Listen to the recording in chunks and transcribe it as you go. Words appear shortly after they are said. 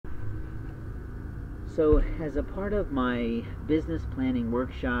So, as a part of my business planning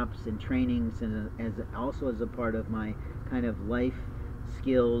workshops and trainings, and also as a part of my kind of life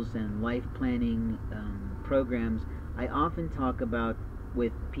skills and life planning programs, I often talk about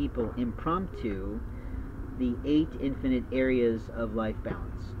with people impromptu the 8 infinite areas of life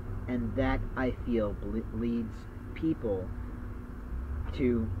balance, and that I feel leads people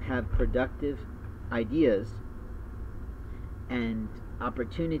to have productive ideas and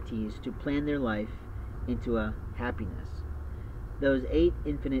opportunities to plan their life into a happiness. Those 8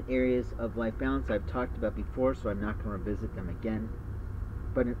 infinite areas of life balance I've talked about before, so I'm not going to revisit them again.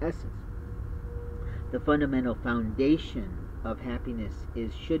 But in essence, the fundamental foundation of happiness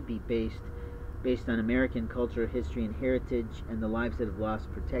should be based on American culture, history, and heritage, and the lives that have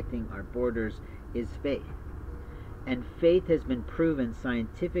lost protecting our borders, is faith. And faith has been proven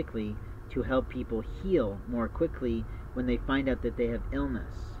scientifically to help people heal more quickly when they find out that they have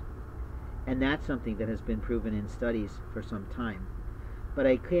illness. And that's something that has been proven in studies for some time. But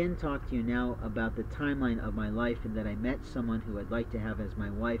I can talk to you now about the timeline of my life, and that I met someone who I'd like to have as my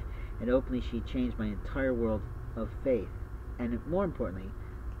wife, and openly she changed my entire world of faith. And more importantly,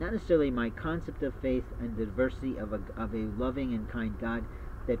 not necessarily my concept of faith and the diversity of a loving and kind God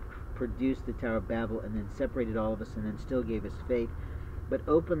that produced the Tower of Babel and then separated all of us and then still gave us faith, but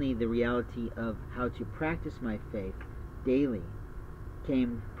openly the reality of how to practice my faith daily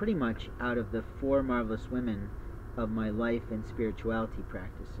came pretty much out of the 4 marvelous women of my life and spirituality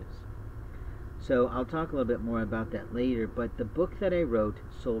practices. So I'll talk a little bit more about that later, but the book that I wrote,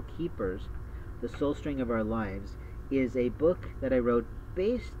 Soul Keepers, The Soul String of Our Lives, is a book that I wrote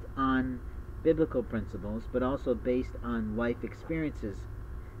based on biblical principles, but also based on life experiences,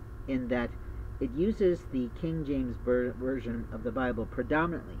 in that it uses the King James Version of the Bible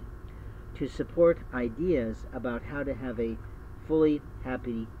predominantly to support ideas about how to have a fully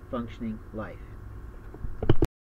happy, functioning life.